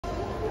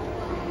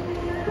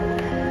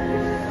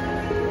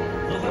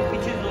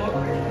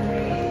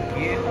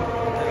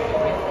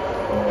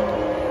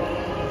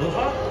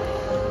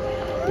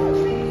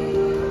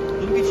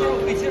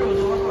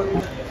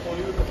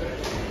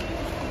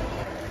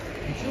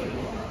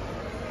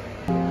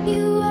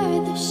You were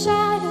the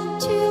shadow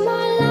to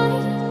my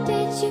light.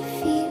 Did you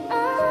feel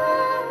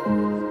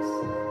us?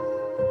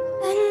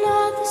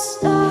 Another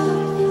star,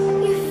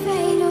 you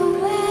fade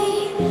away.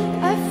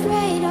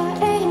 Afraid our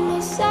aim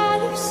is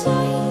out of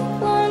sight.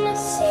 Wanna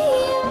see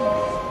you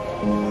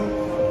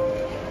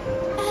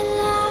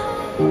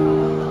alive.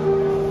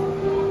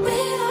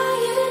 Where are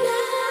you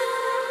now?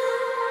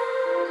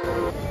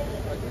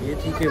 ये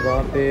थी कि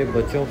वहाँ पे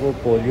बच्चों को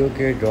polio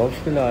के drops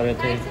पिला रहे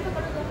थे,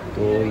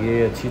 तो ये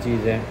अच्छी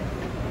चीज़ है।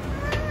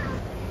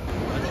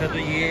 अच्छा, तो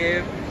ये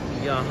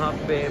यहाँ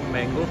पे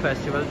मैंगो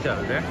फेस्टिवल चल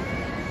रहा है।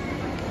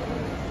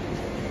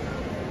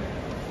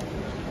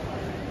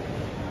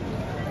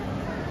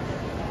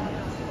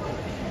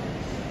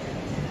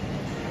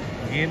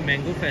 ये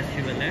मैंगो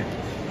फेस्टिवल है।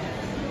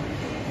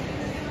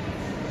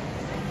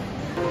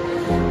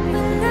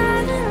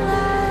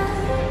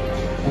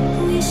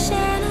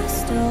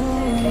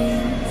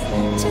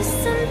 Just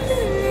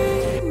something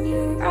in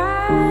your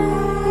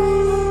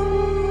eyes.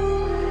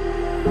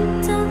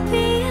 Don't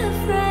be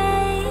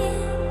afraid.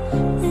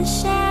 The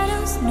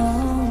shadows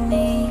know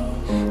me.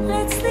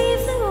 Let's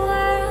leave the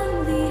world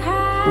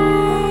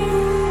behind.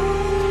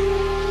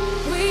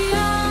 We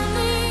all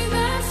need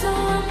that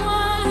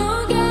someone who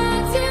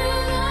gets you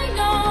like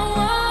no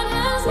one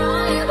else. Oh,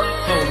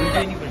 we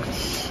didn't even.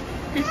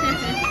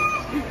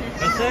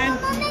 Hassan?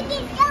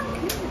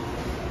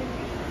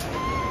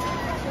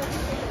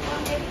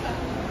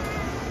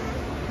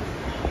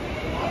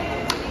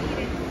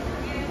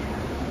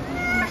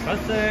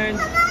 Hasan,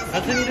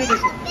 Hasan इधर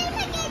देखो,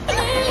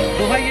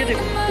 तो भाई ये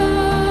देखो,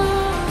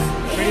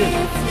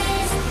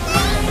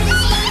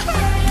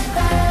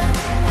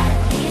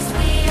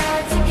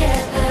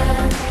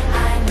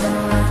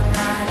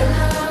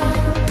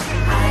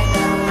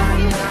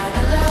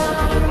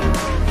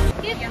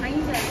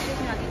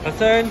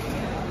 हसन,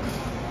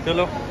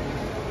 चलो।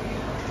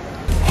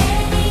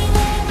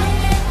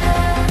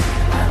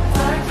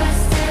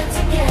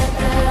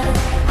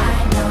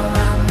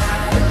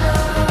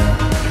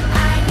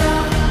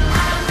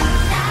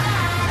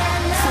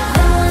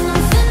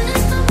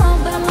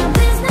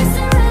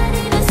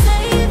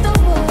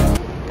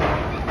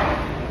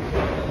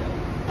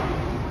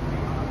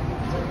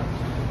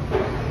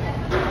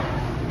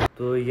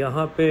 तो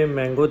यहाँ पे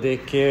मैंगो देख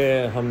के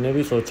हमने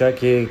भी सोचा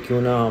कि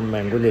क्यों ना हम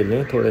मैंगो ले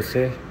लें थोड़े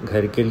से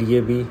घर के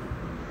लिए भी।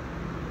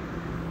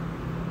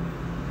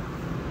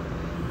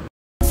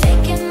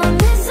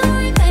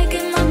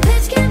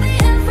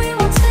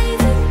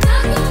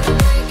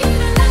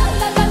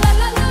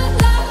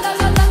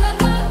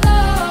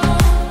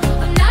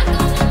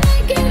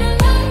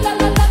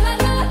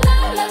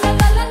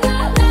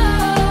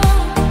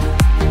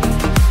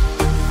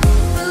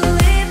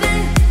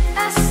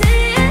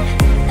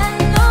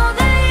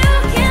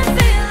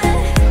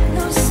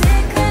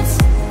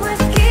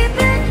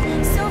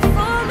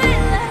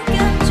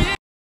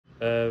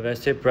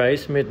 वैसे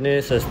प्राइस में इतने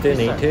सस्ते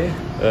नहीं थे,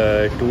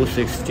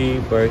 260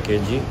 पर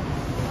केजी,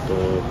 तो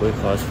कोई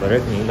ख़ास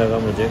फ़र्क नहीं लगा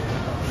मुझे।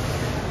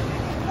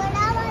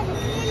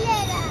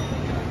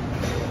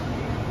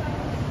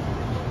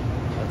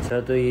 अच्छा,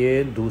 तो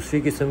ये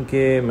दूसरी किस्म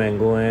के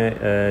मैंगो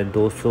हैं,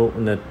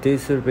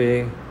 229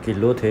 रुपये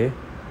किलो थे,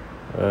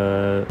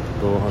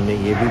 तो हमने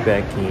ये भी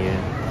पैक किए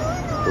हैं।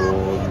 तो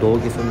 2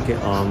 किस्म के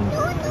आम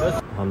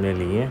हमने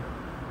लिए।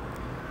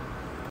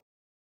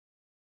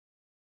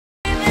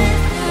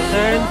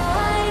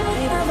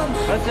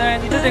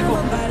 इधर देखो,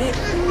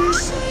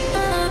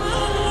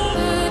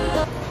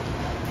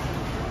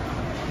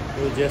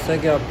 तो जैसा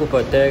कि आपको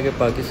पता है कि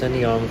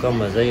पाकिस्तानी आम का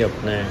मज़ा ही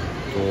अपना है,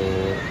 तो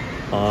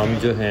आम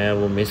जो हैं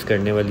वो मिस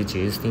करने वाली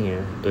चीज़ नहीं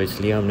है, तो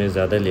इसलिए हमने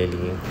ज़्यादा ले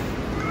लिए।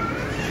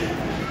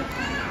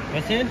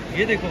 वैसे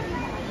ये देखो,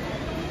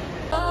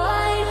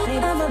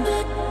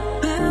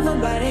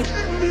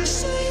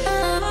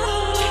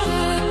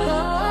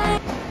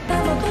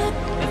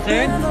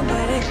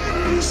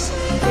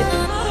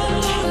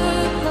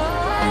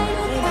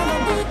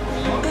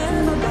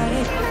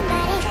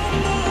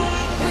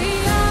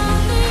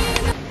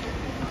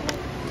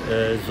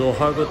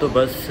 ज़ोहा को तो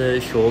बस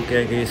शौक़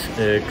है कि इस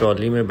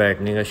ट्रॉली में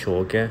बैठने का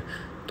शौक़ है,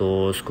 तो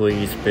उसको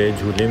इस पे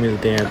झूले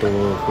मिलते हैं तो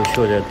वो खुश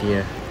हो जाती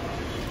है।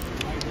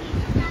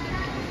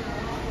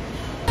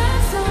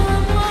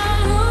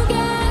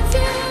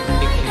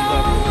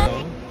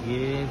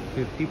 ये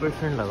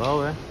 50% लगा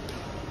हुआ है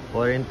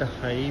और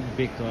इंतहाई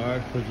बेकार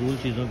फजूल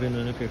चीज़ों पे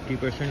इन्होंने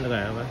 50%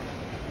 लगाया हुआ है।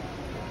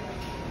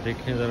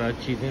 देखें ज़रा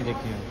चीज़ें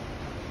देखें,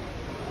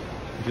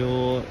 जो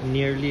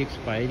नियरली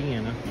एक्सपायरी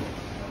है ना,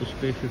 उस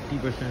पर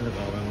 50%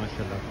 लगा हुआ है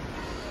माशाल्लाह।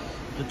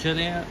 तो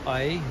चले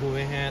आए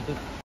हुए हैं, तो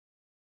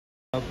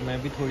अब मैं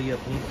भी थोड़ी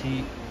अपनी सी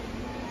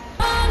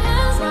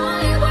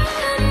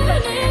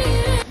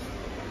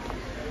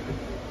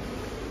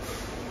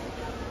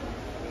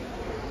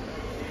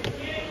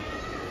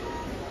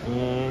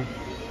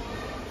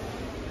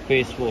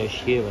फेस वॉश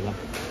ये वाला।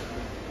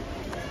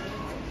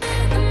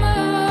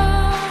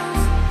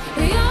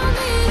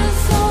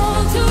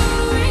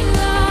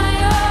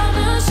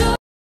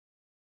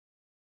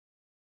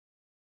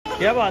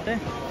 क्या बात है।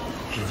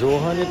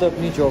 जोहा ने तो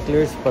अपनी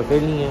चॉकलेट्स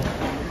पकड़ ली हैं।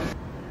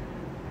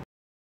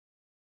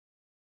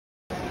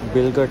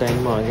 बिल का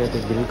टाइम आ गया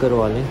तो बिल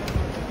करवा लें।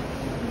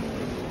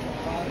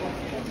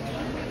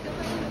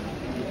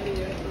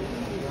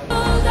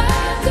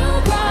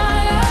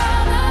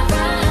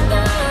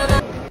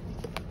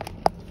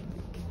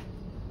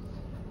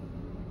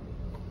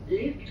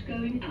 Lift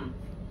going up.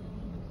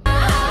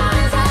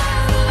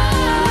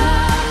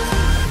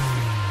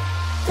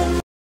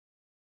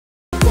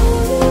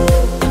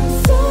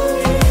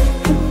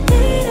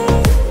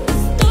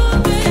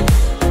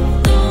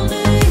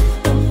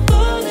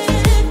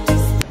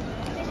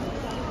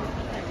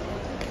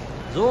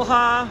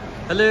 जोहा,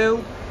 हेलो।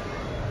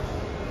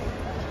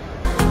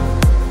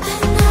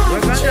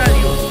 कहाँ जा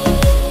रही हो?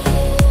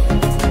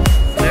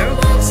 हेलो?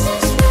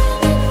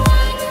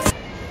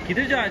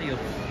 किधर जा रही हो?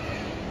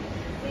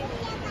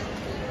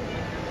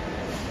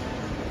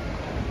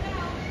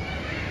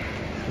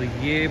 तो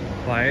ये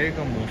बाहर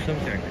का मौसम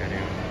चेक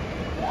करें।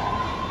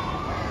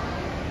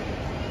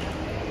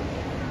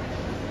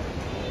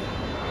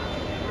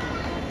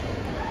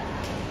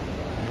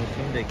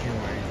 मौसम देखें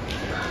हमारे।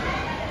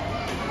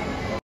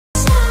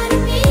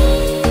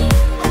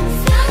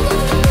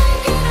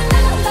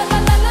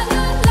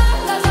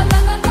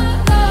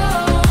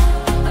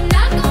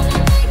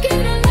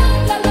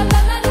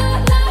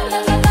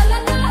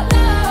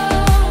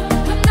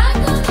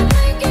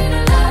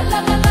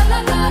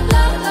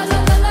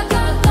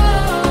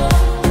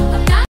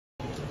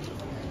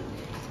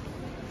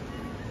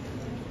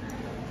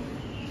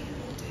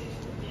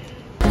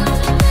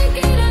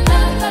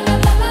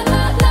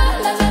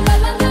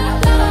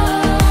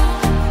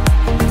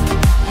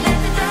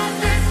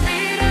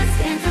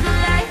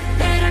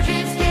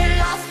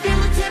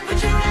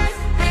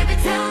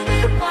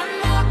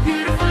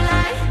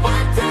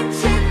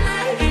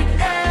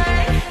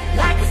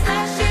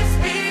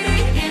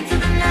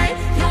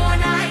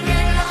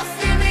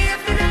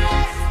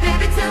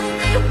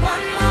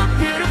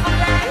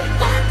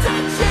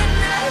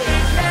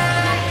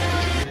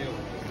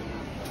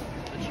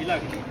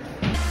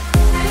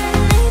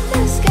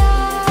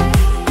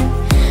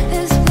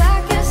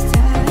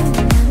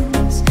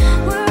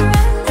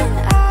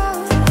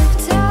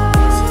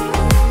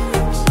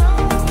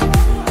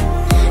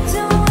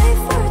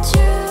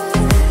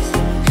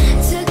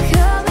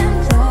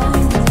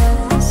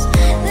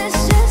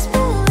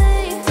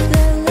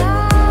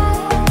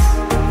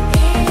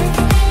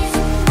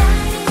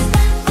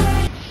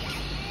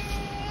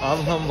 अब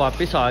हम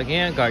वापस आ गए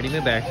हैं, गाड़ी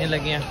में बैठने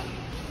लगे हैं।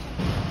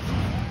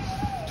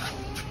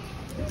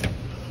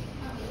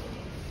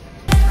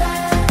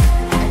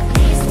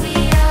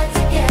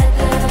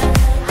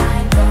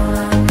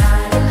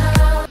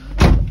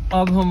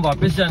 अब हम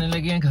वापस जाने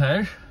लगे हैं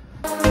घर।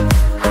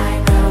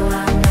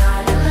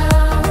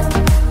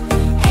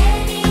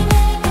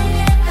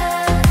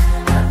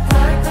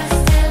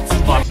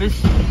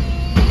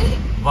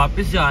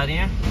 वापस जा रहे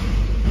हैं।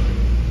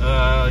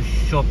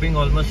 Shopping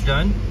almost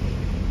done.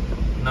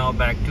 Now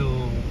back to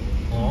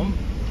home.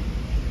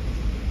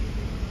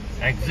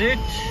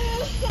 Exit.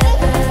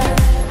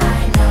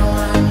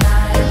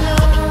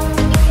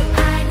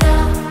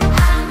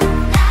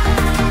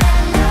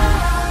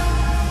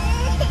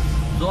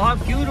 जोहा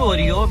क्यों रो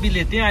रही हो? अभी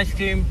लेते हैं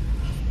आइसक्रीम।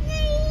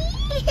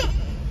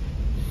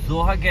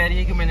 जोहा कह रही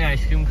है कि मैंने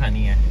आइसक्रीम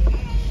खानी है।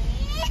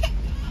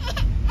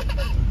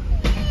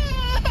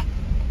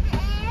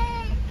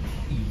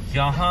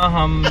 यहाँ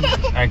हम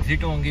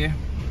एग्जिट होंगे।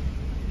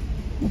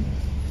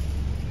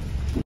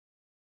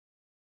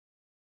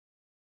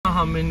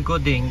 हम इनको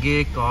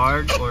देंगे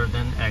कार्ड और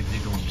देन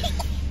एग्जिट होंगे।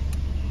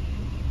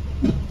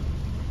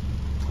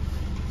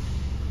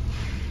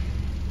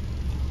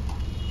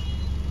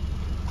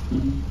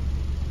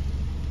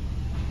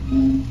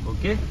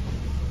 ओके,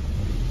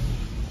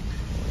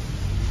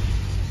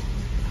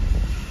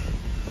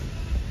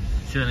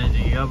 चलें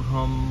जी। अब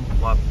हम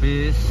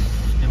वापस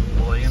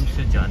एम्पोरियम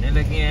से जाने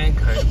लगे हैं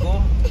घर को।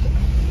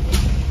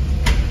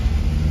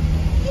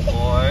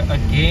 और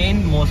अगेन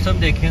मौसम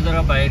देखें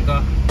ज़रा बाहर का।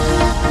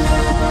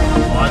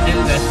 बादल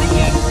वैसे ही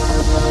हैं।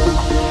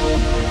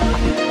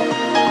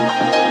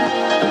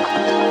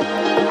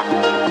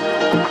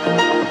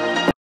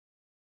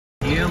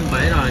 ये हम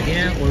बाहर आ गए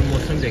हैं और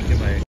मौसम देखें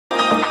बाहर।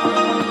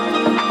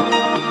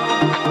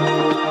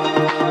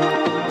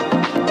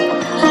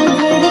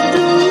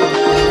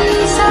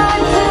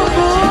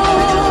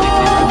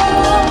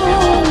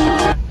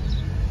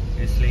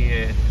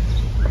 इसलिए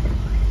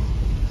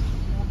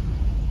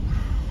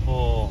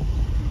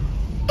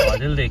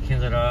बादल देखें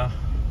ज़रा।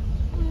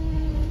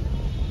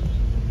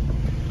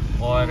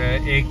 और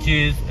एक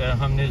चीज़,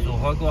 हमने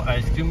जोहा को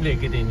आइसक्रीम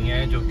लेके देनी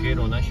है जो कि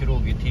रोना शुरू हो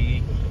गई थी।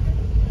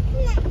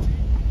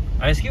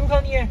 आइसक्रीम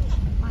खानी है?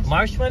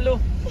 मार्शमेलो।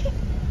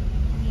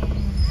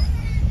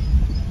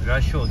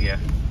 रश हो गया।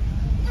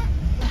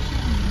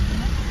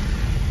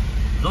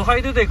 जोहा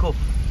इधर देखो।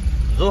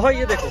 जोहा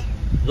ये देखो।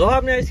 जोहा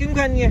आपने आइसक्रीम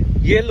खानी है?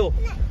 ये लो,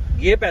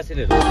 ये पैसे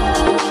ले लो।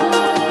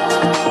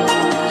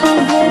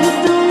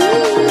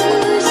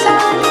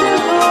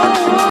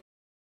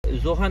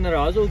 जोहा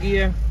नाराज हो गई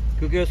है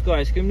क्योंकि उसको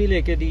आइसक्रीम नहीं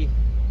लेके दी।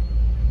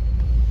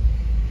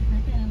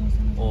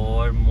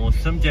 और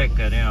मौसम चेक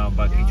करें आप,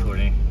 बाकी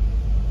छोड़ें।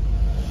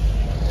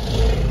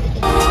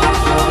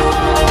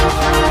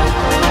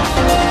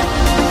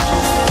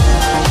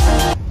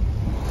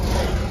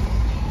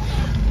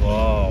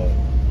 Wow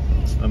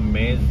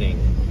amazing.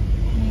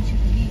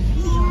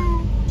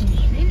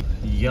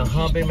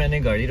 यहाँ पे मैंने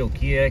गाड़ी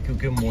रोकी है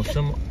क्योंकि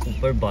मौसम,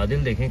 ऊपर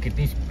बादल देखें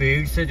कितनी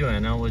स्पीड से जो है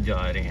ना वो जा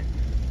रहे हैं,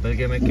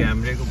 बल्कि मैं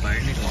कैमरे को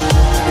बाहर निकाल।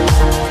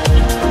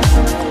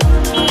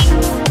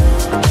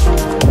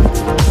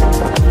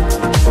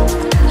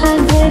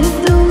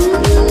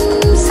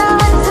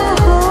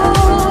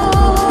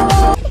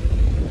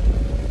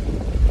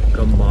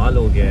 कमाल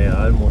हो गया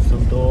यार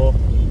मौसम तो।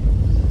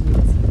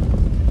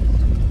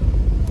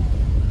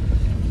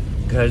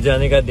 घर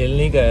जाने का दिल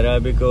नहीं कर रहा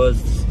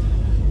बिकॉज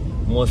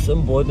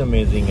मौसम बहुत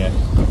अमेजिंग है।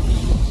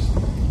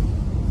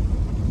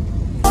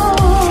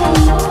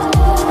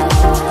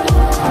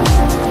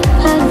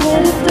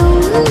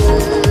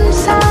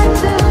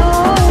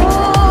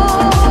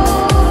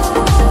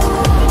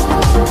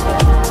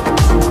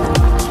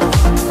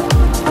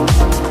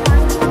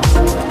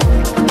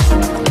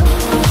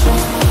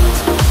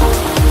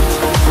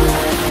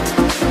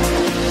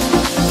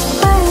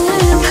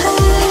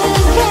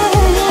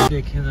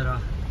 देखें जरा,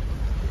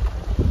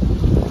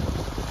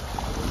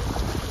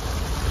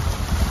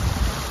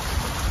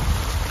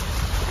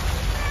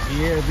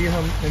 ये अभी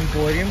हम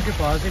एम्पोरियम के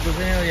पास से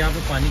गुजरे हैं और यहाँ पे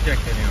पानी चेक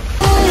करें आप।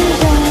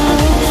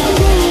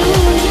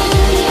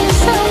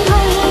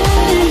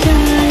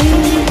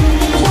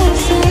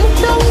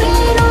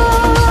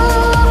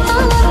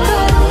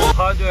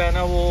 हाँ जो है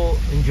ना वो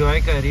एंजॉय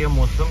कर रही है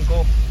मौसम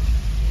को।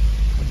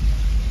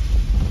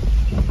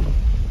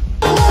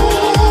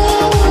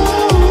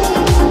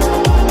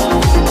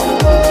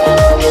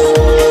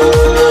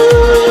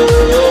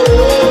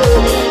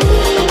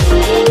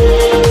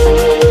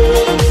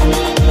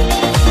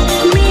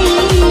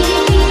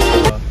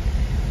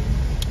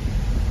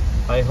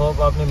 आई होप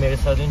आपने मेरे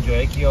साथ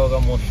एंजॉय किया होगा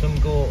मौसम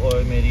को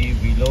और मेरी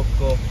वीलॉग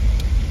को।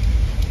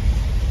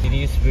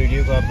 मेरी इस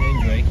वीडियो को आपने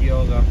एंजॉय किया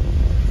होगा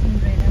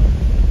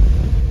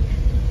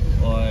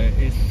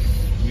और इस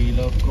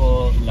वीलॉग को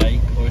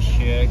लाइक और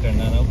शेयर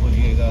करना ना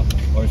भूलिएगा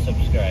और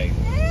subscribe.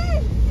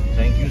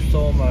 Thank you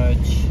so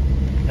much,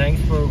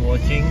 thanks for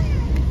watching.